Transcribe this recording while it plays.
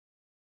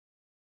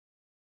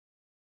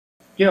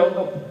You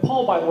know,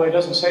 Paul, by the way,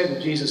 doesn't say that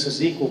Jesus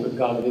is equal with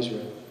God of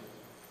Israel.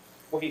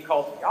 Well, he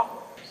calls him Yahweh.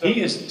 So, He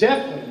is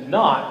definitely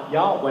not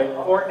Yahweh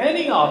or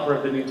any author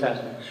of the New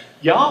Testament.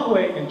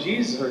 Yahweh and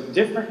Jesus are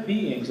different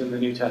beings in the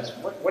New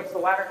Testament. what's the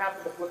latter half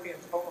of the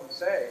Philippians poem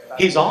say?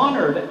 He's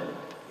honored.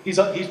 He's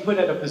put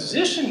at a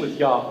position with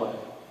Yahweh.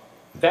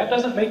 That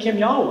doesn't make him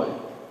Yahweh.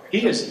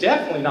 He is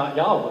definitely not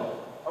Yahweh.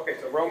 Okay,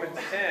 so Romans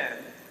 10,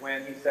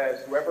 when he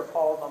says, whoever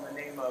calls on the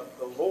name of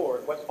the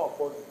Lord, what's Paul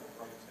quoting from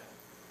Romans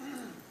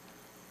 10?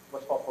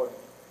 What's Paul quoting?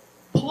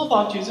 Paul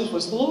thought Jesus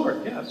was the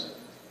Lord, yes.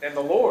 And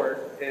the Lord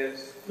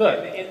is...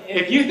 Look,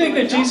 if you think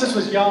that Jesus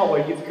was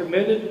Yahweh, you've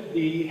committed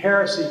the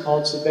heresy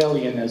called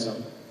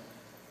Sabellianism.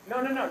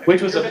 No.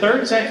 Which was a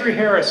 3rd century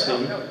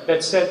heresy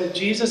that said that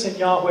Jesus and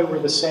Yahweh were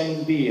the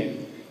same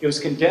being. It was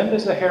condemned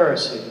as a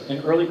heresy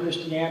in early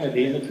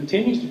Christianity, and it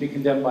continues to be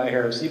condemned by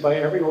heresy by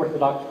every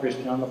Orthodox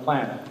Christian on the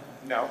planet.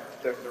 No,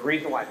 the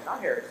reason why it's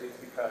not heresy is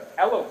because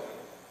Elohim,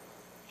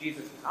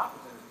 Jesus is not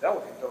presented as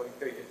Elohim until you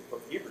get to the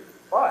book of Hebrews.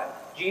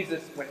 But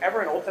Jesus,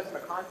 whenever an Old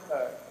Testament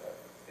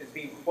is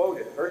being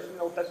quoted, a verse in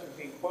the Old Testament is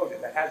being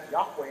quoted that has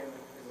Yahweh in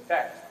the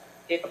text,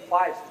 it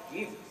applies to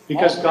Jesus.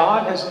 Because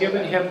God has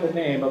given him the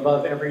name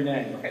above every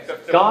name. Okay, so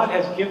God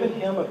has given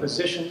him a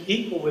position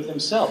equal with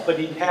himself, but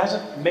he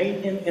hasn't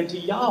made him into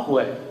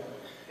Yahweh.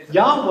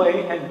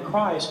 Yahweh and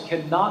Christ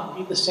cannot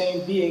be the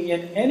same being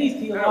in any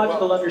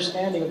theological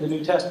understanding of the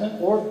New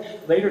Testament or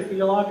later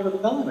theological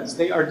developments.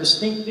 They are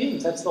distinct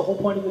beings. That's the whole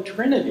point of the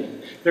Trinity.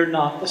 They're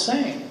not the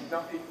same. No,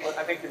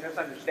 I think you're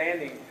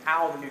misunderstanding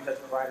how the New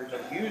Testament writers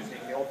are using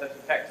the Old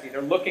Testament text. See,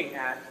 they're looking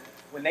at,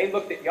 when they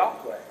looked at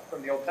Yahweh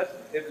from the Old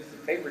Testament,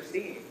 they were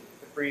seeing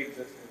the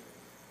pre-existent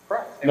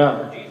Christ. They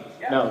were Jesus.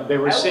 Yeah. No, they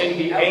were seeing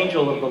the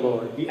angel of the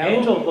Lord. The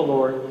angel of the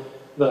Lord,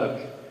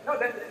 look. No,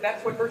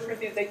 that's what 1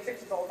 Corinthians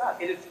 8:6 is all about.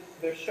 It is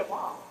the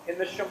Shema. In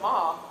the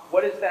Shema,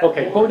 what is that?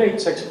 Okay, quote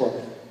 8:6 for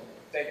me.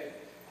 Say it.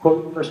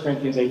 Quote 1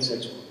 Corinthians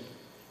 8:6 for me.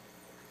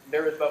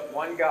 There is but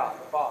one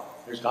God, the Father.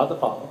 There's God the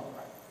Father.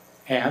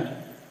 And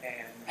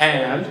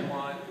And there's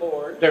one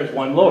Lord. there's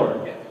one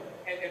Lord. Yeah.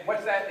 And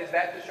what's that? Is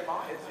that the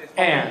Shema? It's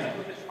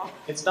And. the Shema?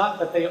 It's not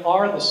that they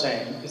are the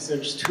same, it's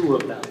there's two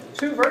of them.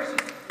 Two verses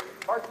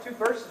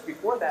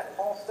before that,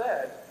 Paul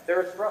said,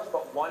 there is for us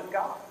but one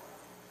God.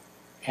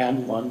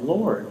 And one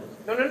Lord.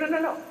 No.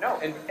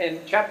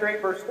 In chapter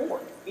 8, verse 4,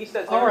 he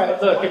says... All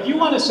right, look, if you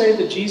want to say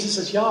that Jesus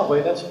is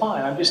Yahweh, that's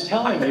fine. I'm just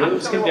telling you it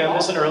was condemned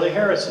as an early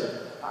heresy.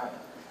 All right.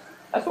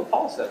 That's what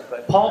Paul says,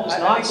 but... Paul does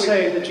not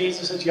say that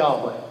Jesus is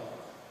Yahweh.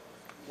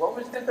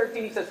 Romans 10:13,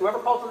 he says, whoever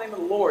calls on the name of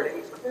the Lord, and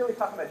he's clearly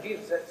talking about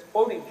Jesus. That's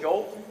quoting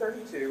Joel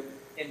 2:32.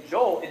 In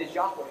Joel, it is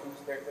Yahweh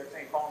who's they're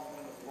saying, call on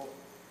the name of the Lord.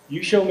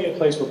 You show me a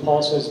place where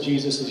Paul says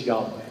Jesus is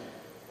Yahweh.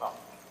 Well,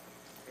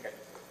 okay.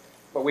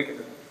 But we can...